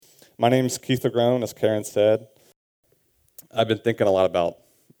My name's Keith LeGrone, as Karen said. I've been thinking a lot about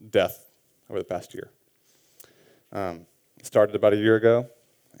death over the past year. It started about a year ago,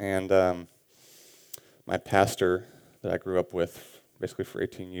 and my pastor that I grew up with basically for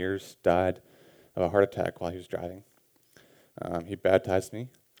 18 years died of a heart attack while he was driving. He baptized me.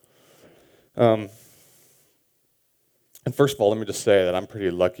 And first of all, let me just say that I'm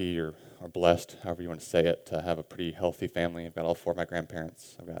pretty lucky or blessed, however you want to say it, to have a pretty healthy family. I've got all four of my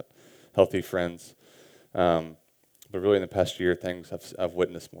grandparents. I've got healthy friends. But really in the past year, I've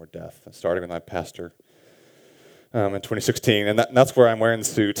witnessed more death. Starting with my pastor in 2016, and that's where I'm wearing the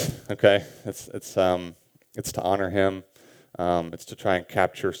suit. Okay, it's to honor him. It's to try and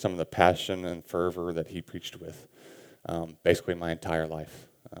capture some of the passion and fervor that he preached with, basically my entire life.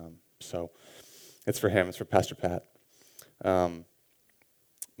 So it's for him. It's for Pastor Pat.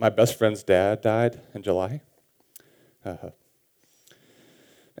 My best friend's dad died in July.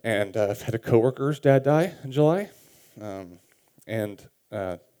 And I've had a coworker's dad die in July. And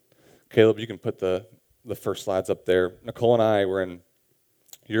Caleb, you can put the first slides up there. Nicole and I were in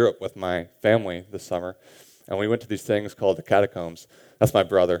Europe with my family this summer, and we went to these things called the catacombs. That's my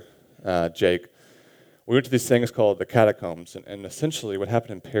brother, Jake. We went to these things called the catacombs, and essentially what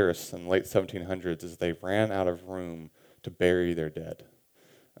happened in Paris in the late 1700s is they ran out of room to bury their dead.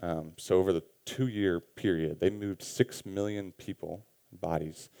 So over the 2-year period, they moved 6 million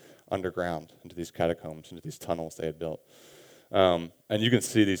bodies underground into these catacombs, into these tunnels they had built. And you can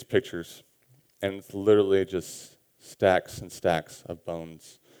see these pictures, and it's literally just stacks and stacks of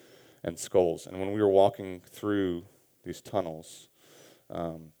bones and skulls. And when we were walking through these tunnels,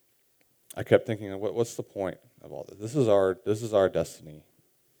 I kept thinking, what's the point of all this? This is our destiny,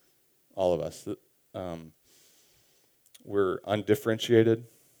 all of us. We're undifferentiated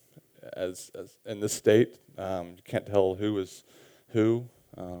as in this state. You can't tell who is who.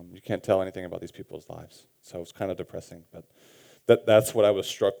 You can't tell anything about these people's lives. So it's kind of depressing, but that's what I was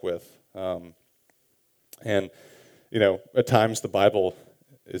struck with. And, at times the Bible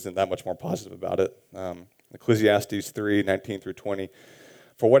isn't that much more positive about it. Ecclesiastes 3:19-20.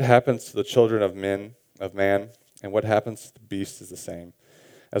 For what happens to the children of man, and what happens to the beast is the same.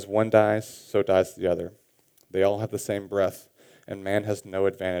 As one dies, so dies the other. They all have the same breath, and man has no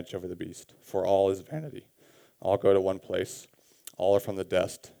advantage over the beast, for all is vanity. All go to one place. All are from the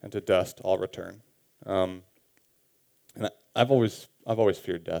dust, and to dust all return. And I've always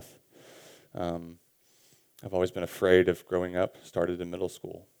feared death. I've always been afraid of growing up. Started in middle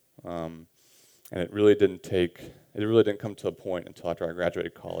school, and it really didn't come to a point until after I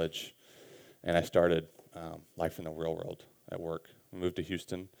graduated college, and I started life in the real world at work. I moved to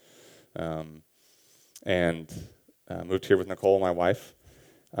Houston, and moved here with Nicole, my wife.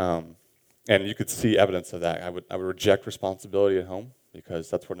 And you could see evidence of that. I would reject responsibility at home because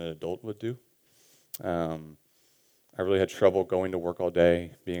that's what an adult would do. I really had trouble going to work all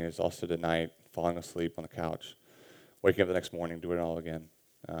day, being exhausted at night, falling asleep on the couch, waking up the next morning, doing it all again.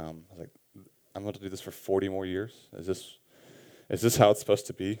 I was like, I'm going to do this for 40 more years? Is this how it's supposed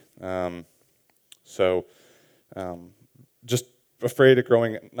to be? Just afraid of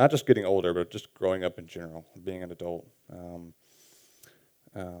not just getting older, but just growing up in general, being an adult.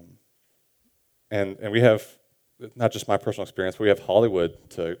 And we have, not just my personal experience, but we have Hollywood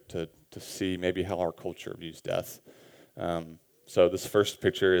to see maybe how our culture views death. So this first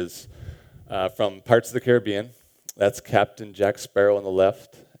picture is from Pirates of the Caribbean. That's Captain Jack Sparrow on the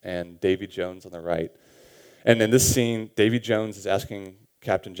left and Davy Jones on the right. And in this scene, Davy Jones is asking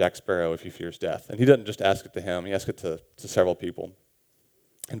Captain Jack Sparrow if he fears death. And he doesn't just ask it to him, he asks it to several people.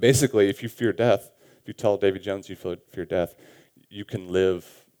 And basically, if you fear death, if you tell Davy Jones you fear death, you can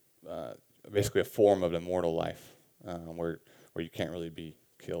live basically a form of an immortal life where you can't really be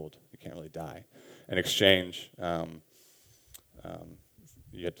killed, you can't really die. In exchange,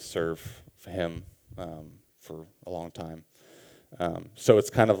 you have to serve for him for a long time. So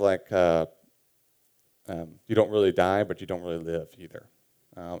it's kind of like you don't really die, but you don't really live either.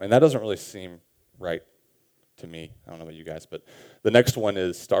 And that doesn't really seem right to me. I don't know about you guys, but the next one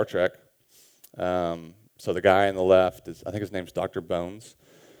is Star Trek. So the guy on the left I think his name's Dr. Bones.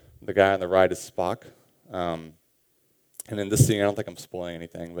 The guy on the right is Spock. And in this scene, I don't think I'm spoiling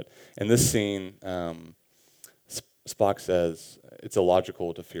anything, but in this scene, Spock says it's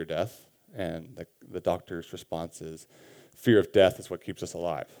illogical to fear death, and the doctor's response is, fear of death is what keeps us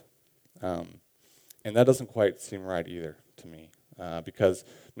alive. And that doesn't quite seem right either to me, because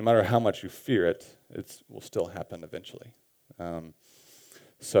no matter how much you fear it, it will still happen eventually.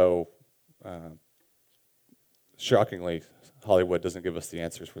 Shockingly, Hollywood doesn't give us the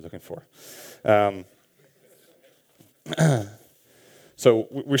answers we're looking for. So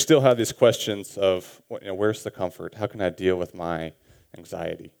we still have these questions of, where's the comfort? How can I deal with my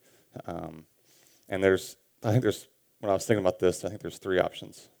anxiety? Um, and when I was thinking about this, I think there's three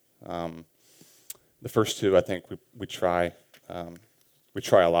options. Um, the first two, I think we try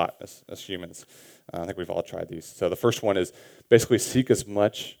a lot as humans. I think we've all tried these. So the first one is basically seek as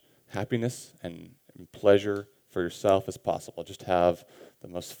much happiness and pleasure for yourself as possible. Just have the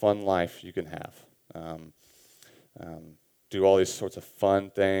most fun life you can have. Um, do all these sorts of fun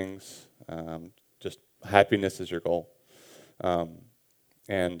things. Just happiness is your goal. Um,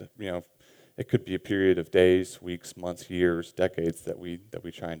 and it could be a period of days, weeks, months, years, decades that we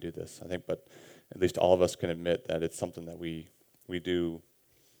try and do this. I think, but at least all of us can admit that it's something that we do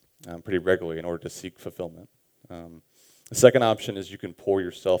pretty regularly in order to seek fulfillment. The second option is you can pour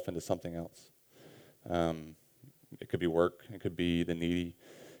yourself into something else. It could be work. It could be the needy.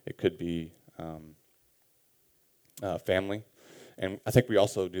 It could be family. And I think we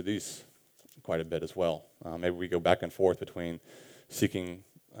also do these quite a bit as well. Maybe we go back and forth between seeking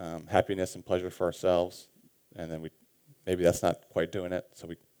happiness and pleasure for ourselves, and then maybe that's not quite doing it, so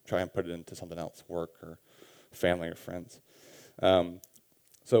we try and put it into something else, work or family or friends.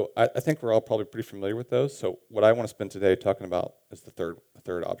 So I think we're all probably pretty familiar with those. So what I want to spend today talking about is the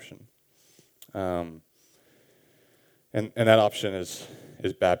third option. And that option is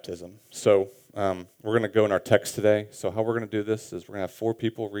baptism. So we're going to go in our text today. So how we're going to do this is we're going to have 4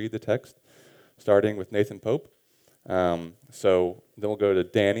 people read the text, starting with Nathan Pope. So then we'll go to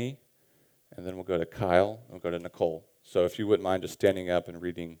Danny, and then we'll go to Kyle, and we'll go to Nicole. So if you wouldn't mind just standing up and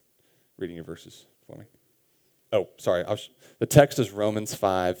reading your verses for me. Oh, sorry. The text is Romans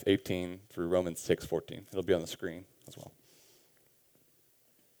 5:18 through Romans 6:14. It'll be on the screen as well.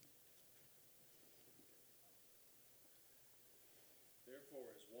 Therefore,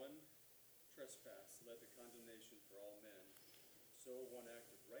 as one trespass led to condemnation for all men, so one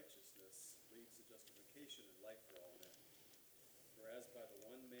act of righteousness leads to justification and life for all men. For as by the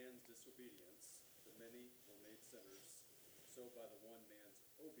one man's disobedience the many were made sinners, so by the one man's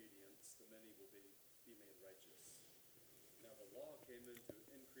obedience the many will be made righteous. Now the law came in to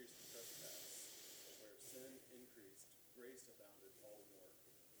increase the trespass, but where sin increased, grace abounded all the more,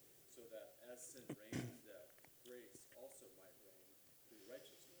 so that as sin reigned in death, grace also might reign through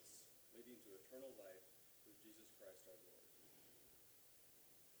righteousness, leading to eternal life through Jesus Christ our Lord.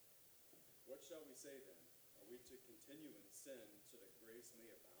 What shall we say then? Are we to continue in sin so that grace may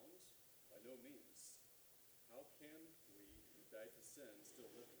abound? By no means. How can we who died to sin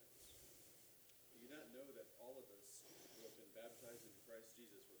still live in it? Do you not know that all of us who have been baptized into Christ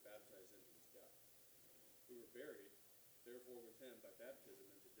Jesus were baptized into his death? We were buried, therefore, with him by baptism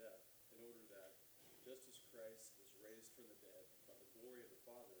into death, in order that, just as Christ was raised from the dead by the glory of the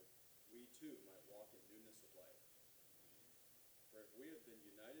Father, we too might walk in newness of life. For if we have been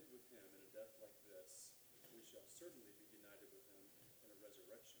united with him in a death like this, we shall certainly be united with him in a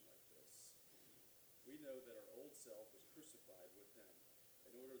resurrection like this. We know that our old self was crucified with him,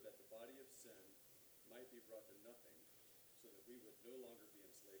 in order that the body of sin might be brought to nothing, so that we would no longer be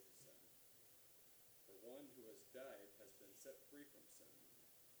enslaved to sin. For one who has died has been set free from sin.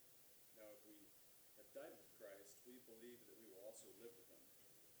 Now if we have died with Christ, we believe that we will also live with him.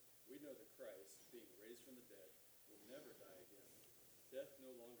 We know that Christ, being raised from the dead, will never die again. Death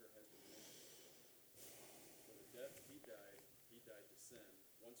no longer has dominion over him. For the death he died to sin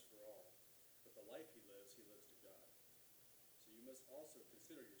once for all, but the life he lives to God. So you must also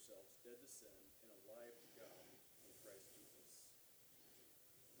consider yourselves dead to sin and alive to God in Christ Jesus.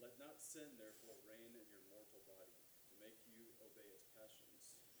 Let not sin therefore reign in your mortal body, to make you obey its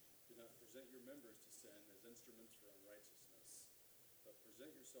passions. Do not present your members to sin as instruments for unrighteousness, but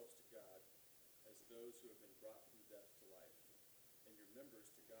present yourselves to God as those who have been brought from death to life, and your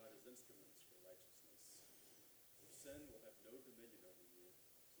members to God as instruments for righteousness. For sin will have no dominion over you,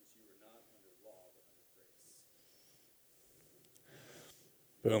 since you are not under law, but under grace.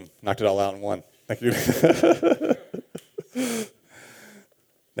 Boom. Knocked it all out in one. Thank you.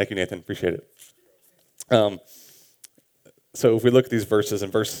 Thank you, Nathan. Appreciate it. So if we look at these verses,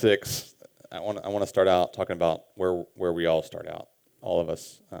 in verse 6, I want to start out talking about where we all start out, all of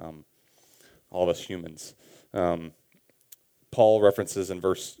us humans. Paul references in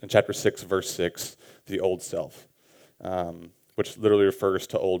chapter 6, verse 6, the old self, which literally refers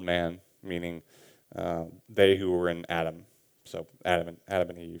to old man, meaning they who were in Adam. So Adam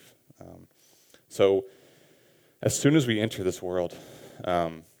and Eve. So as soon as we enter this world,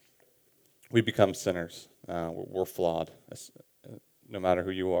 we become sinners. We're flawed. No matter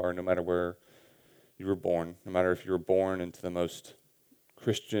who you are, no matter where you were born, no matter if you were born into the most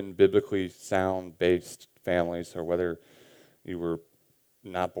Christian, biblically sound-based families, or whether you were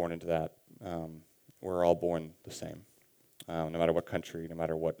not born into that. We're all born the same, no matter what country, no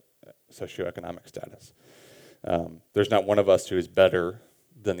matter what socioeconomic status. There's not one of us who is better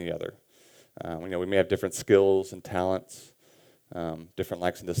than the other. We may have different skills and talents, different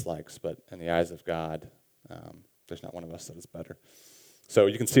likes and dislikes, but in the eyes of God, there's not one of us that is better. So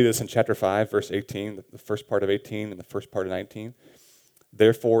you can see this in chapter 5, verse 18, the first part of 18 and the first part of 19.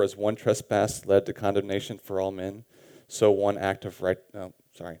 Therefore, as one trespass led to condemnation for all men, so one act of right,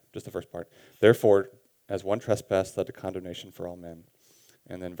 just the first part. Therefore, as one trespass led to condemnation for all men.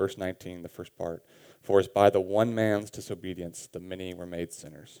 And then verse 19, the first part. For as by the one man's disobedience, the many were made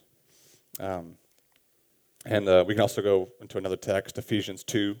sinners. And we can also go into another text, Ephesians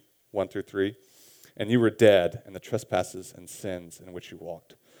 2, 1 through 3. And you were dead in the trespasses and sins in which you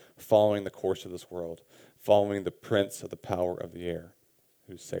walked, following the course of this world, following the prince of the power of the air,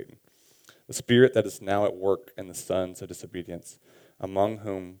 who's Satan, the spirit that is now at work in the sons of disobedience, among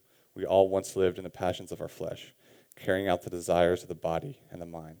whom we all once lived in the passions of our flesh, carrying out the desires of the body and the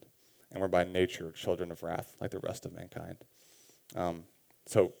mind, and were by nature children of wrath, like the rest of mankind.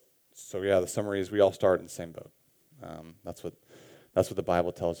 So the summary is we all start in the same boat. That's what the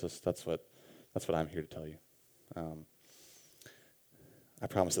Bible tells us. That's what I'm here to tell you. I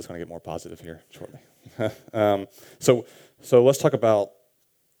promise it's going to get more positive here shortly. So let's talk about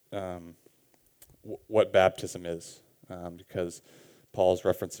what baptism is, because Paul's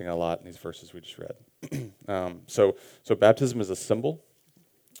referencing a lot in these verses we just read. So baptism is a symbol,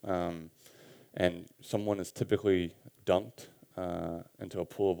 and someone is typically dunked into a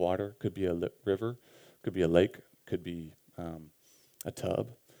pool of water. Could be a river, could be a lake, could be a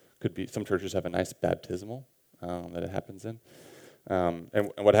tub. Could be, some churches have a nice baptismal that it happens in.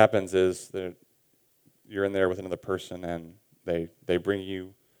 And what happens is that you're in there with another person, and they bring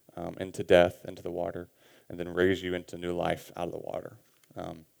you into death, into the water, and then raise you into new life out of the water.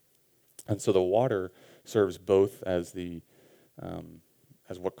 And so the water serves both as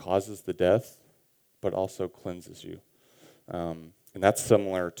as what causes the death, but also cleanses you. And that's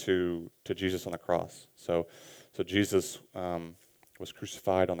similar to Jesus on the cross. So Jesus was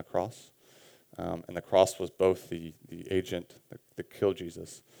crucified on the cross, and the cross was both the agent that killed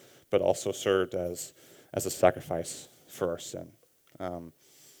Jesus, but also served as a sacrifice for our sin.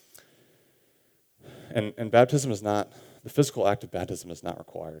 And baptism is not, the physical act of baptism is not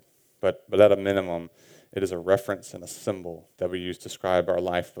required, but at a minimum, it is a reference and a symbol that we use to describe our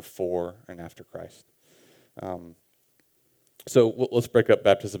life before and after Christ. So let's break up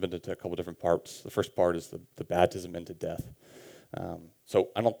baptism into a couple different parts. The first part is the baptism into death. So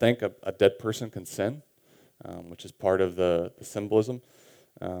I don't think a dead person can sin, which is part of the symbolism.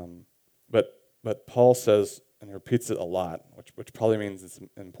 But Paul says, and he repeats it a lot, which probably means it's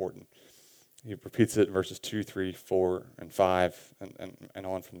important. He repeats it in verses 2, 3, 4, and 5, and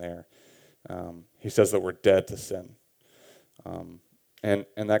on from there. He says that we're dead to sin. And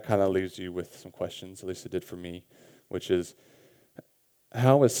that kind of leaves you with some questions, at least it did for me, which is,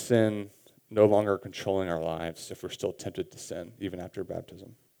 how is sin no longer controlling our lives if we're still tempted to sin, even after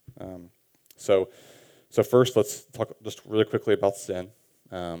baptism? So first, let's talk just really quickly about sin.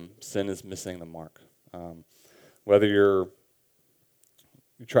 Sin is missing the mark. Whether you're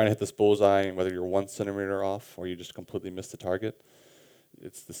trying to hit this bullseye, and whether you're 1 centimeter off or you just completely miss the target,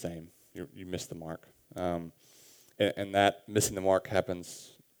 it's the same. You miss the mark. And that missing the mark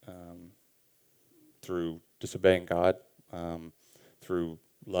happens through disobeying God, through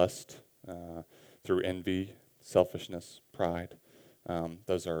lust, through envy, selfishness, pride.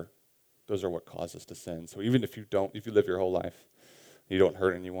 Those are what cause us to sin. So even if you live your whole life, you don't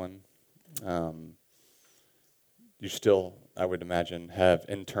hurt anyone, you still, I would imagine, have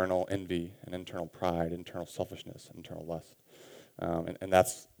internal envy and internal pride, internal selfishness, internal lust. And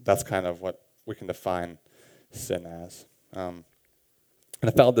that's kind of what we can define sin as. And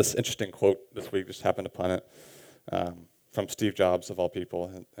I found this interesting quote this week, just happened upon it, from Steve Jobs, of all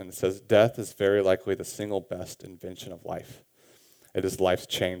people, and it says, "Death is very likely the single best invention of life. It is life's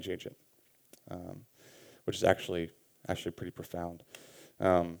change agent," which is actually pretty profound.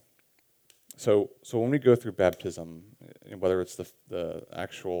 So when we go through baptism, whether it's the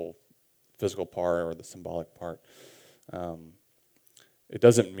actual physical part or the symbolic part, it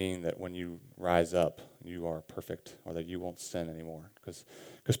doesn't mean that when you rise up, you are perfect or that you won't sin anymore. Because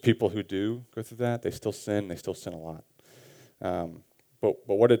people who do go through that, they still sin a lot. But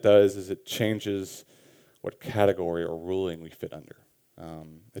what it does is it changes what category or ruling we fit under.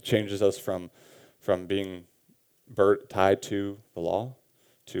 It changes us from being tied to the law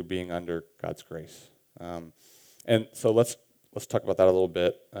to being under God's grace. And so let's talk about that a little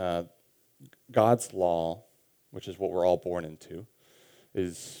bit. God's law, which is what we're all born into,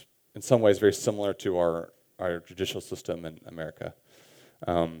 is in some ways very similar to our judicial system in America.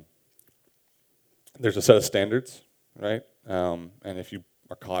 Um, there's a set of standards, right? And if you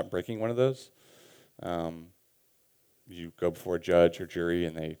are caught breaking one of those, um, you go before a judge or jury,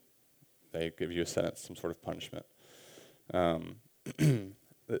 and they give you a sentence, some sort of punishment. Um,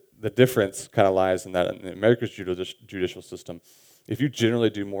 the difference kind of lies in that in America's judicial system, if you generally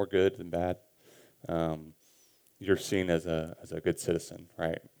do more good than bad, you're seen as a good citizen,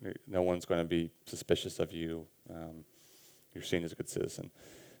 right? No one's going to be suspicious of you. You're seen as a good citizen.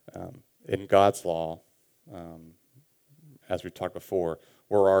 In God's law, as we talked before,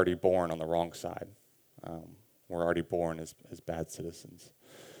 we're already born on the wrong side. We're already born as bad citizens.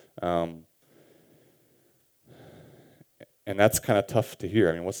 And that's kind of tough to hear.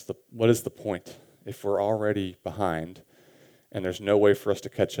 I mean, what is the point if we're already behind and there's no way for us to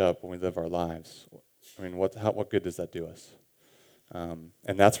catch up when we live our lives? I mean, what good does that do us? And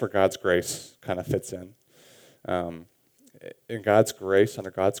that's where God's grace kind of fits in. In God's grace,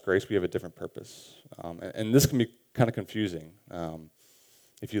 under God's grace, we have a different purpose. And this can be kind of confusing.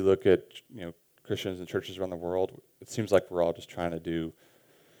 If you look at Christians and churches around the world, it seems like we're all just trying to do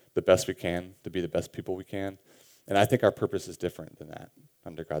the best we can to be the best people we can. And I think our purpose is different than that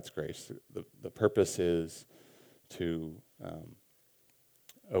under God's grace. The purpose is to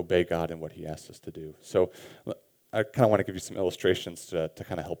obey God in what he asks us to do. So I kind of want to give you some illustrations to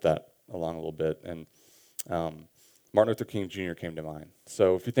kind of help that along a little bit. And Martin Luther King Jr. came to mind.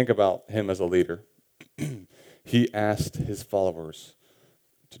 So if you think about him as a leader, he asked his followers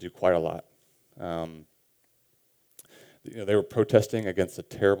to do quite a lot. They were protesting against a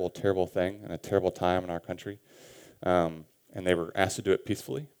terrible, terrible thing and a terrible time in our country. And they were asked to do it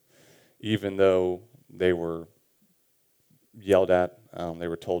peacefully, even though they were yelled at, they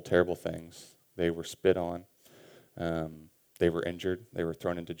were told terrible things, they were spit on, they were injured, they were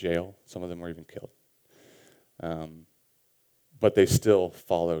thrown into jail, some of them were even killed. But they still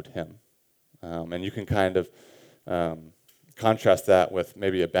followed him. And you can kind of contrast that with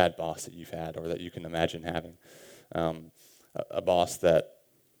maybe a bad boss that you've had or that you can imagine having. A boss that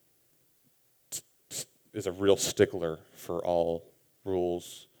is a real stickler for all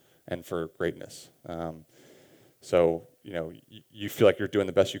rules and for greatness. So, you feel like you're doing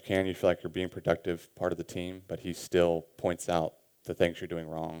the best you can, you feel like you're being productive, part of the team, but he still points out the things you're doing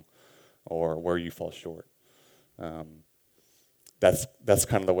wrong or where you fall short. That's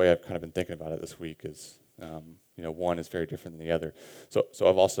kind of the way I've kind of been thinking about it this week is, one is very different than the other. So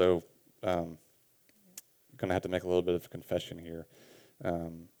I've also going to have to make a little bit of a confession here.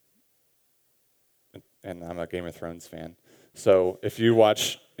 And I'm a Game of Thrones fan. So if you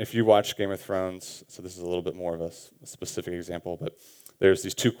watch Game of Thrones, so this is a little bit more of a specific example, but there's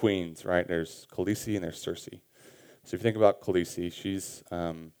these two queens, right? There's Khaleesi and there's Cersei. So if you think about Khaleesi, she's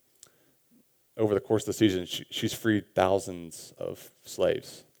over the course of the season, she's freed thousands of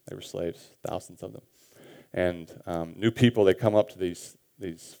slaves. They were slaves, thousands of them. And new people, they come up to these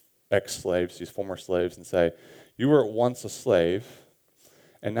ex-slaves, these former slaves, and say, "You were once a slave,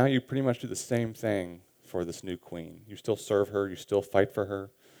 and now you pretty much do the same thing for this new queen. You still serve her, you still fight for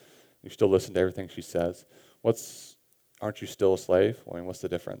her, you still listen to everything she says. Aren't you still a slave? I mean, what's the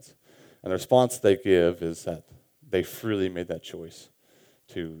difference?" And the response they give is that they freely made that choice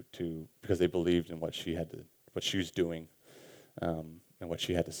because they believed in what she was doing, and what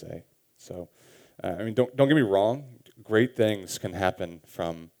she had to say. So, don't get me wrong. Great things can happen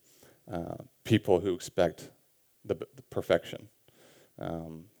from people who expect the perfection.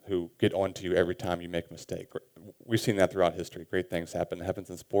 Who get onto you every time you make a mistake. We've seen that throughout history. Great things happen. It happens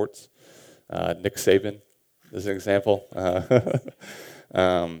in sports. Nick Saban is an example.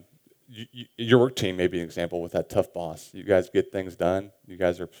 Your work team may be an example with that tough boss. You guys get things done. You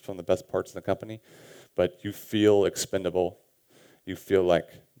guys are some of the best parts of the company, but you feel expendable. You feel like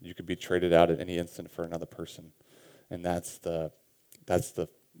you could be traded out at any instant for another person, and that's the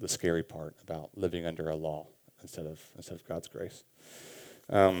scary part about living under a law instead of God's grace.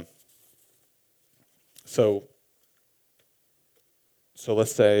 So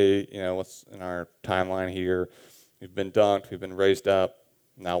let's say, what's in our timeline here, we've been dunked, we've been raised up,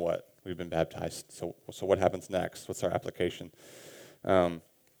 now what? We've been baptized. So what happens next? What's our application? And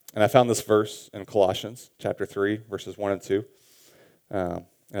I found this verse in Colossians chapter 3, verses 1 and 2. And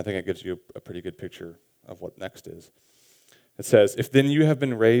I think it gives you a pretty good picture of what next is. It says, "If then you have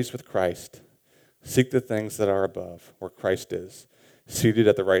been raised with Christ, seek the things that are above, where Christ is, seated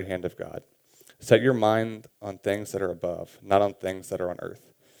at the right hand of God. Set your mind on things that are above, not on things that are on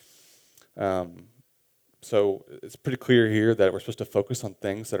earth." So it's pretty clear here that we're supposed to focus on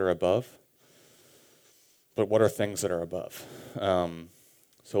things that are above. But what are things that are above?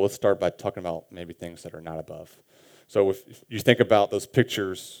 So let's start by talking about maybe things that are not above. So if you think about those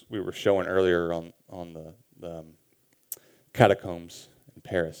pictures we were showing earlier on the catacombs in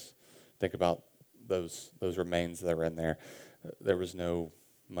Paris, think about those remains that were in there. There was no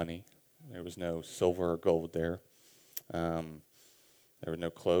money, there was no silver or gold there. Um, there were no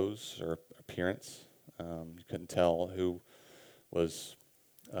clothes or appearance. You couldn't tell who was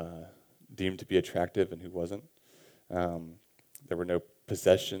deemed to be attractive and who wasn't. Um, there were no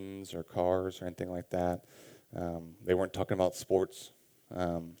possessions or cars or anything like that. They weren't talking about sports,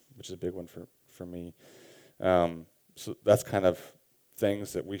 which is a big one for me. So that's kind of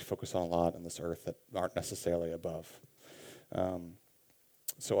things that we focus on a lot on this earth that aren't necessarily above.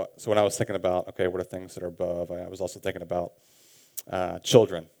 So when I was thinking about, okay, what are things that are above, I was also thinking about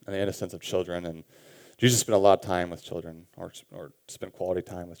children and the innocence of children. And Jesus spent a lot of time with children, or spent quality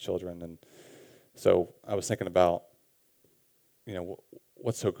time with children. And so I was thinking about,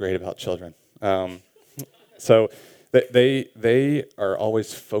 what's so great about children. So they are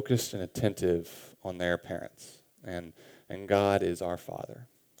always focused and attentive on their parents, and God is our Father.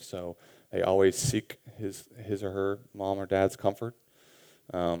 So they always seek his or her mom or dad's comfort.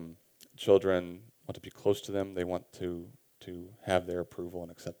 Children want to be close to them. They want to have their approval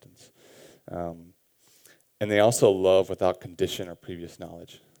and acceptance. And they also love without condition or previous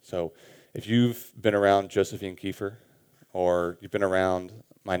knowledge. So if you've been around Josephine Kiefer, or you've been around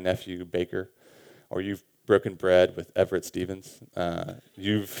my nephew Baker, or you've broken bread with Everett Stevens,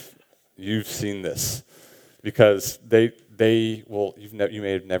 you've seen this, because you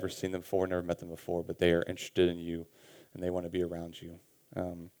may have never seen them before, never met them before, but they are interested in you, and they want to be around you.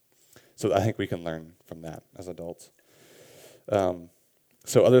 So I think we can learn from that as adults.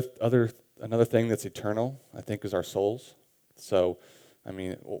 So another thing that's eternal, I think, is our souls. So,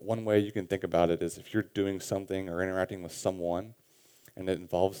 one way you can think about it is if you're doing something or interacting with someone and it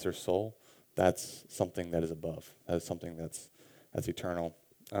involves their soul, that's something that is above. That is something that's eternal.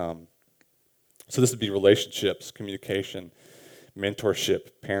 So this would be relationships, communication, mentorship,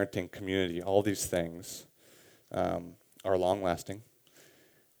 parenting, community. All these things are long-lasting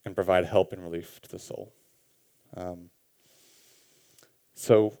and provide help and relief to the soul.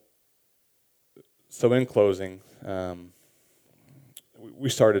 So in closing, we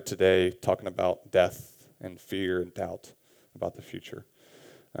started today talking about death and fear and doubt about the future.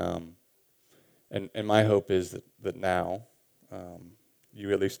 And my hope is that now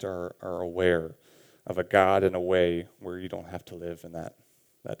you at least are aware of a God in a way where you don't have to live in that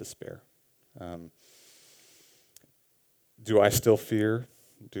despair. Do I still fear?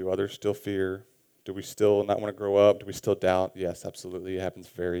 Do others still fear? Do we still not want to grow up? Do we still doubt? Yes, absolutely. It happens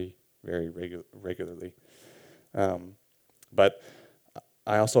very, very regularly. But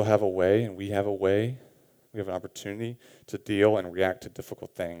I also have a way, and we have a way, we have an opportunity to deal and react to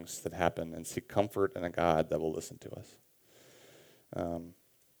difficult things that happen and seek comfort in a God that will listen to us.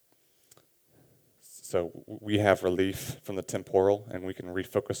 So we have relief from the temporal, and we can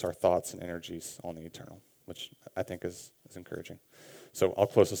refocus our thoughts and energies on the eternal, which I think is encouraging. So I'll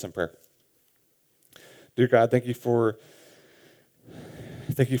close this in prayer. Dear God, thank you for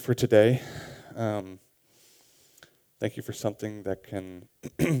today. Thank you for something that can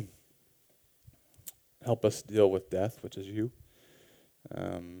help us deal with death, which is you.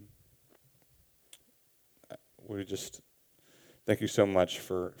 We just thank you so much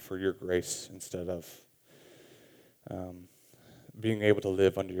for your grace instead of being able to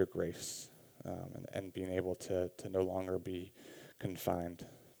live under your grace, and being able to no longer be confined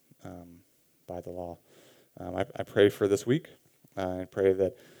by the law. I pray for this week. I pray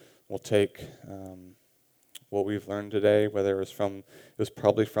that we'll take what we've learned today, whether it was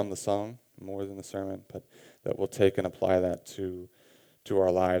probably from the song more than the sermon, but that we'll take and apply that to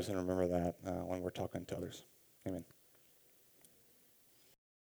our lives and remember that when we're talking to others. Amen.